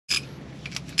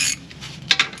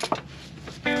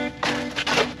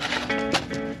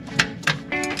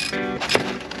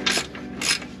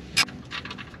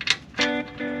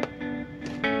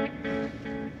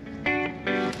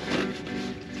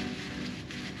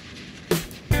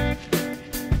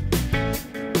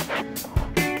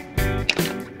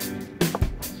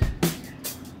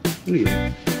Really?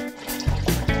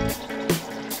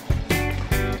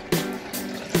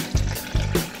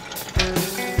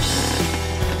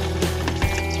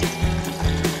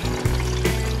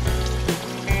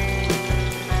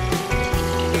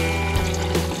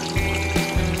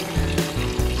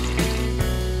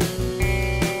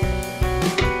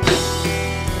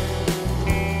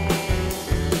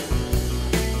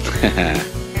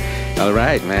 All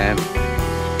right, man.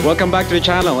 Welcome back to the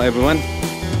channel, everyone.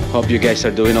 Hope you guys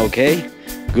are doing okay.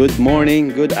 Good morning,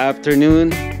 good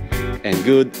afternoon, and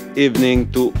good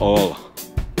evening to all.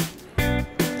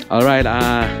 All right,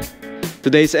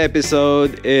 today's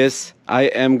episode is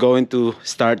I am going to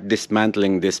start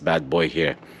dismantling this bad boy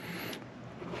here.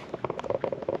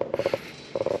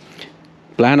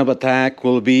 Plan of attack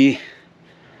will be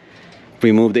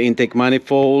remove the intake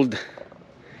manifold,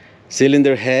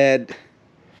 cylinder head,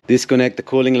 disconnect the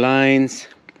cooling lines.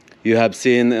 You have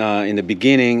seen in the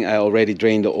beginning I already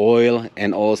drained the oil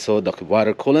and also the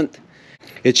water coolant.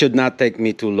 It should not take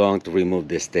me too long to remove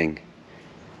this thing.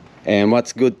 And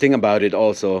what's good thing about it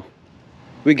also,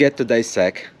 we get to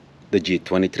dissect the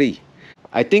G23.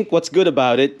 I think what's good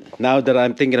about it, now that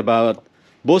I'm thinking about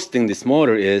boosting this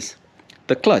motor, is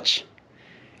the clutch.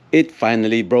 It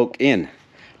finally broke in.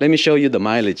 Let me show you the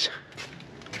mileage.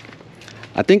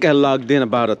 I think I logged in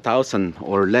about 1,000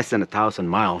 or less than 1,000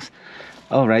 miles.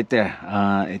 Oh, right there.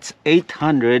 It's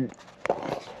 800.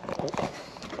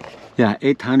 Yeah,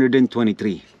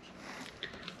 823.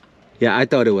 Yeah, I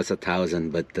thought it was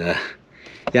 1,000, but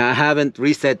yeah, I haven't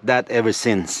reset that ever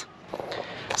since.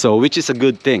 So, which is a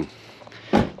good thing.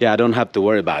 Yeah, I don't have to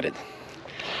worry about it.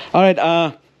 All right.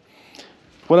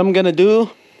 What I'm gonna do,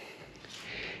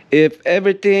 if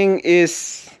everything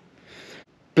is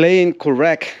playing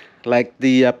correct, like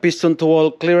the piston to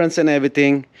wall clearance and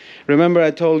everything. Remember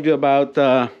I told you about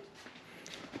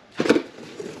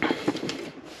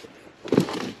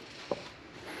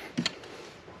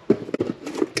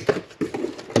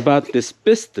this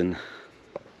piston,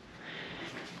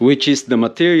 which is the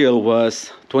material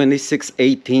was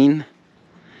 2618,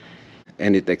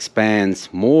 and it expands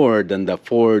more than the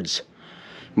Ford's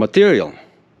material.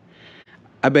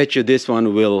 I bet you this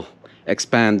one will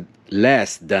expand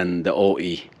less than the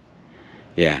OE.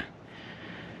 Yeah,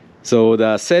 so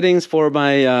the settings for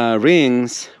my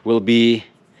rings will be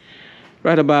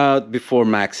right about before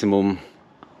maximum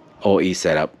OE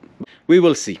setup. We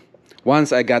will see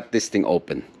once I got this thing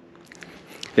open.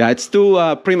 Yeah, it's too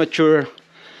premature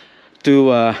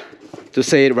to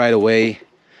say it right away,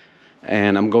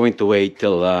 and I'm going to wait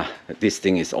till this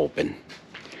thing is open.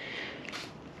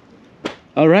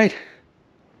 All right,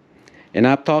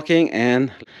 enough talking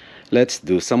and let's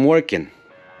do some working.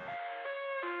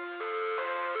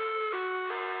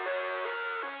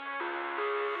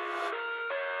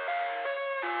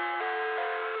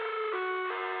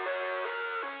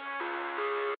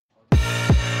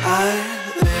 I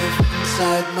live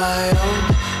inside my own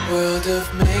world of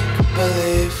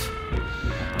make-believe.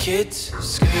 Kids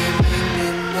screaming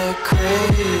in the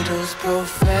cradles,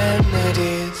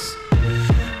 profanities.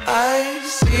 I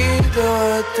see the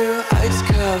world through ice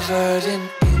covered in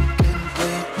ink and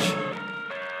bleach.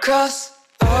 Cross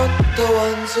out the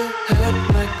ones who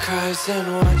heard my cries and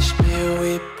watched me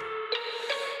weep.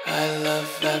 I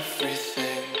love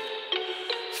everything.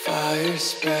 Fire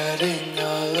spreading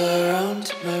all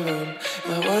around my room.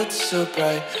 My world's so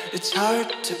bright, it's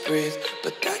hard to breathe,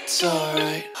 but that's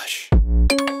alright. Hush.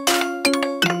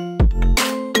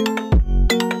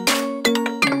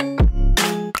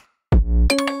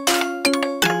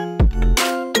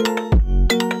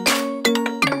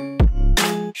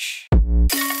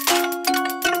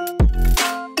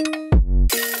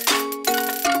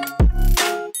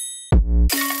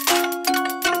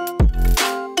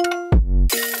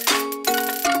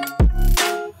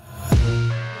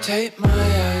 Take my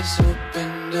eyes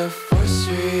open to force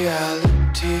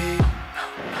reality.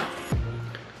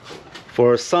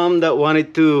 For some that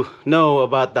wanted to know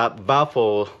about that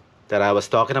baffle that I was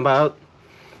talking about,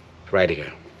 right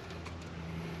here.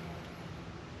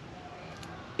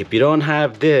 If you don't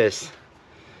have this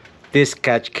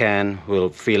catch can will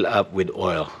fill up with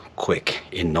oil quick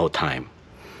in no time.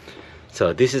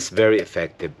 So this is very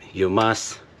effective. You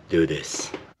must do this.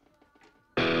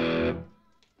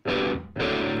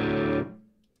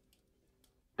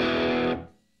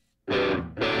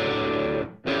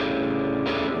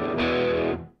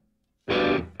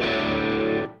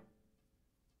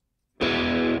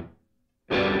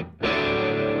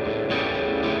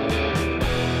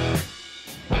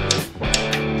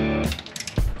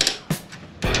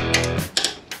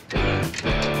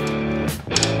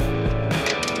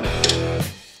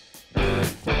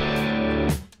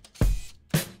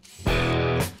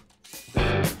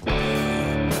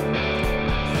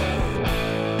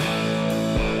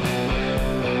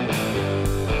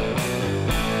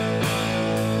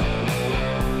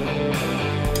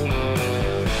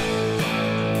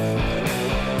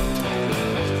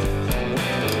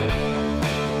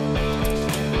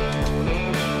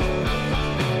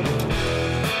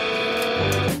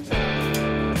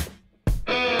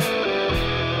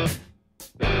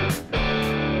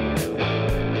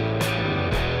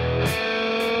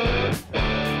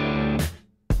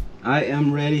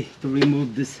 I'm ready to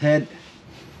remove this head.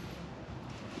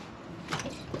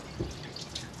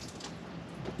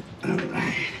 All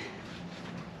right.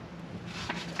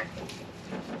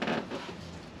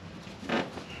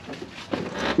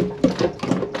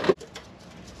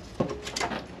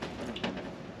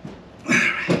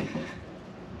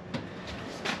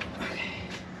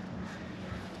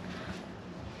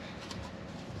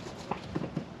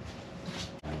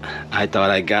 I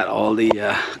thought I got all the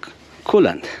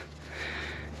coolant.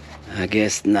 I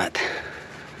guess not.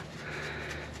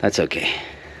 That's okay.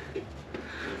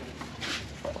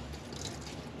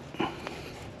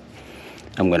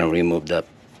 I'm gonna remove the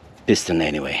piston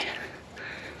anyway.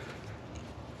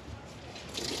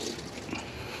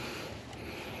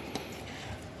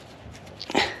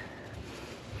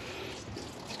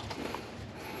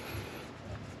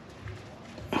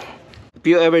 If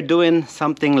you ever doing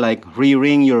something like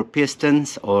re-ring your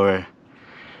pistons or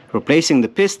replacing the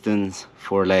pistons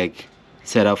for like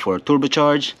setup for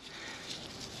turbocharge,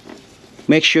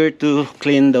 make sure to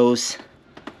clean those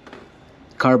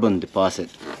carbon deposit,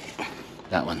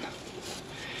 that one,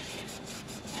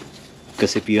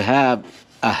 because if you have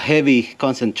a heavy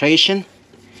concentration,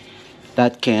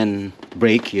 that can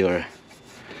break your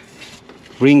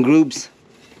ring grooves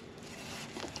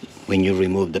when you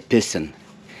remove the piston.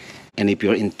 And if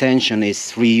your intention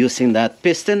is reusing that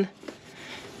piston,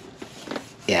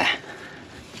 yeah,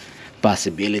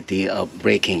 possibility of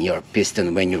breaking your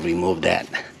piston when you remove that.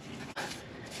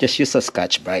 Just use a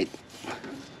Scotch-Brite.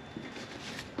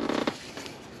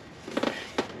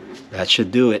 That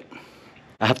should do it.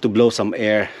 I have to blow some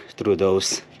air through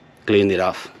those, clean it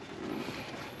off.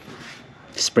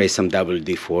 Spray some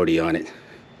WD-40 on it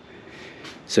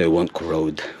so it won't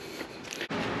corrode.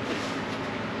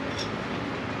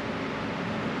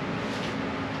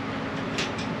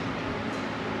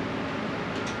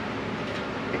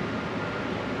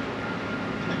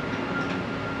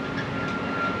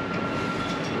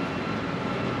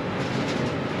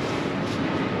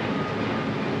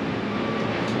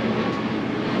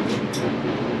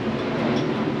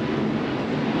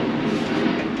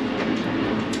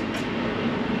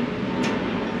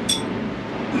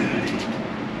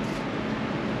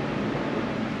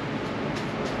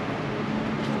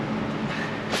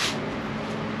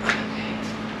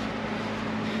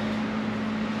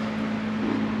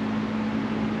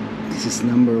 This is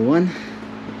number 1.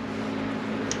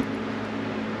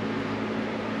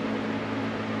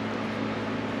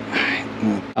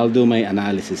 Alright, I'll do my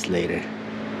analysis later.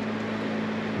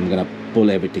 I'm gonna pull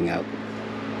everything out.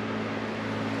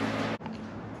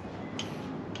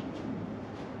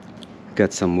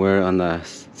 Got some wear on the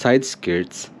side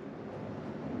skirts.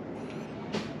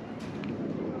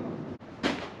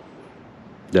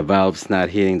 The valve's not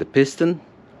hitting the piston,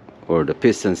 or the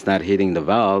piston's not hitting the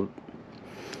valve.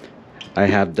 I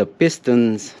have the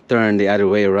pistons turned the other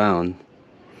way around,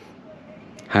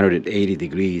 180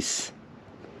 degrees.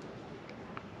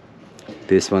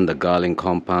 This one, the galling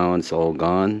compound's all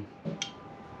gone.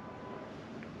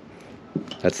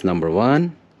 That's number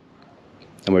 1.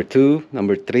 Number 2,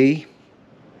 number 3.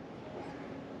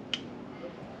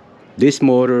 This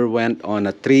motor went on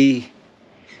a 3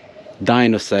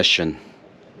 dyno session.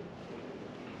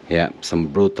 Yeah, some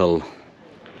brutal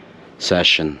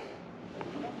session.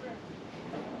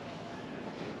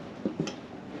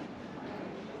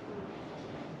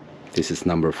 This is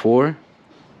number 4.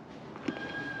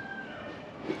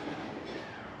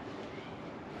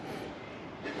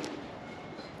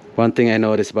 One thing I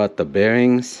noticed about the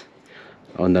bearings,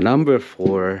 on the number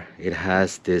 4, it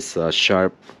has this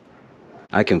sharp,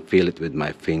 I can feel it with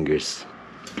my fingers.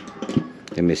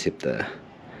 Let me see if the,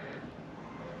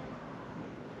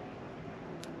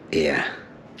 yeah,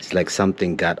 it's like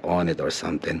something got on it or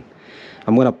something.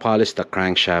 I'm gonna polish the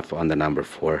crankshaft on the number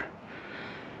 4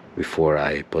 before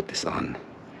I put this on.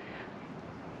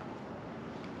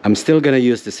 I'm still gonna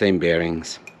use the same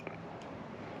bearings.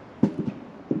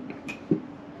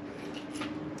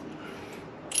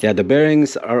 Yeah, the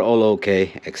bearings are all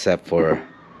okay except for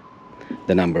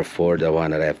the number 4, the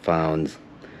one that I found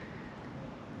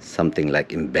something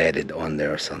like embedded on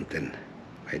there or something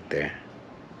right there.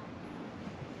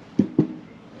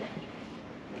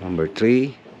 Number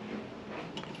 3,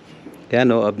 yeah,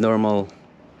 no abnormal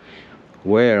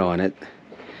wear on it.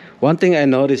 One thing I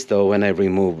noticed though when I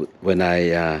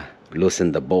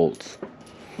loosened the bolts,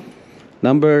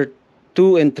 number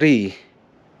 2 and 3,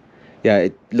 yeah,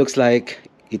 it looks like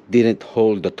it didn't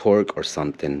hold the torque or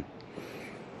something.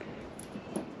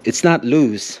 It's not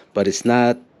loose, but it's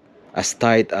not as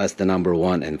tight as the number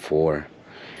 1 and 4.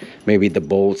 Maybe the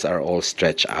bolts are all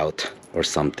stretched out or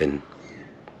something.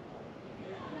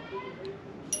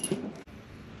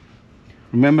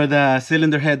 Remember the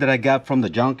cylinder head that I got from the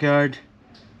junkyard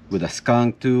with a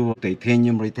skunk to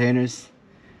titanium retainers?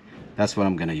 That's what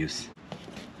I'm gonna use.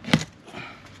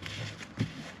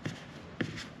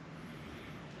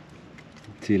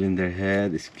 Cylinder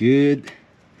head is good.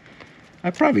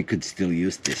 I probably could still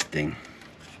use this thing.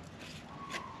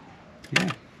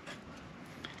 Yeah.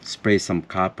 Spray some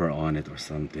copper on it or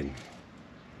something.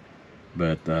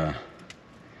 But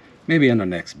maybe on the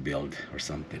next build or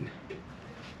something.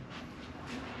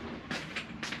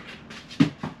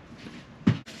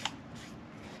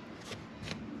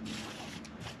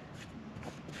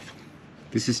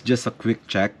 This is just a quick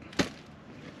check.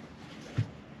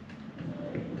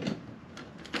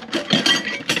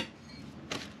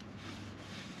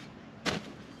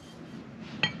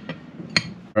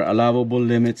 Our allowable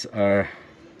limits are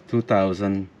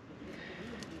 2000.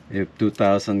 If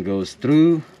 2000 goes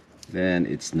through, then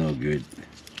it's no good.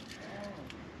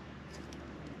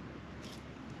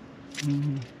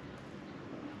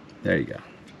 There you go.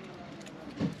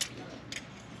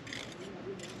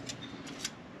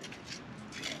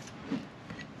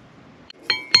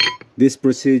 This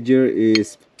procedure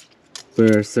is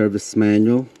per service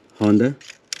manual, Honda,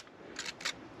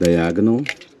 diagonal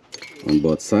on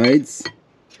both sides,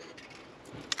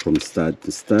 from stud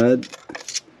to stud,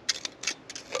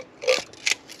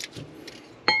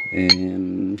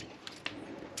 and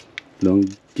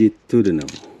longitudinal.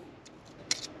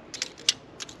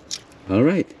 All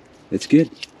right, it's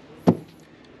good.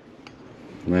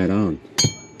 Right on.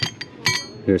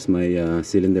 Here's my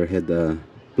cylinder head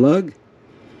plug.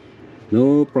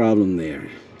 No problem there.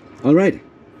 All right,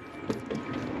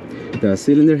 the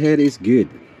cylinder head is good.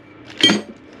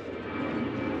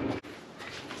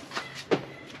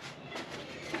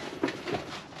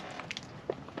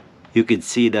 You can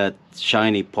see that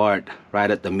shiny part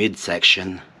right at the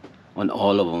midsection on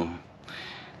all of them.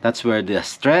 That's where the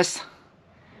stress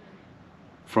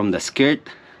from the skirt.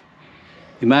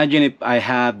 Imagine if I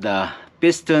have the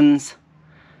pistons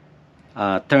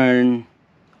turn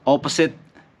opposite.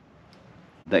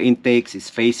 The intakes is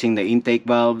facing the intake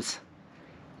valves.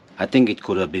 I think it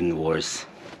could have been worse.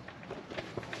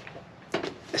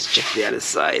 Let's check the other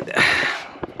side.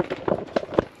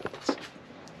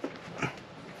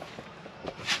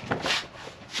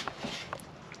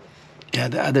 Yeah,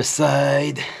 the other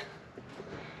side.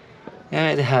 Yeah,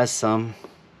 it has some.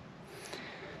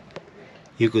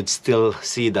 You could still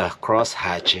see the cross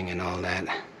hatching and all that.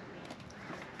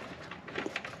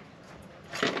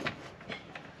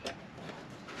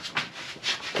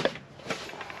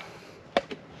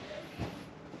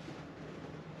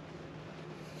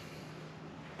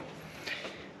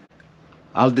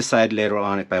 I'll decide later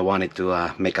on if I wanted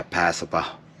to make a pass of a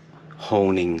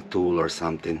honing tool or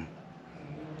something.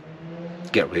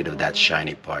 Get rid of that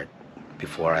shiny part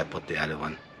before I put the other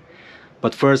one.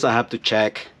 But first I have to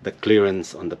check the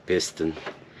clearance on the piston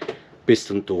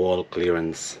to wall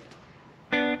clearance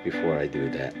before I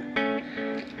do that.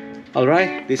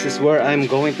 Alright, this is where I'm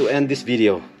going to end this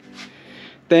video.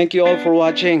 Thank you all for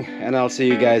watching, and I'll see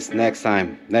you guys next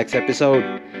time, next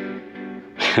episode.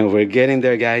 We're getting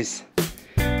there, guys.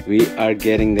 We are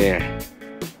getting there.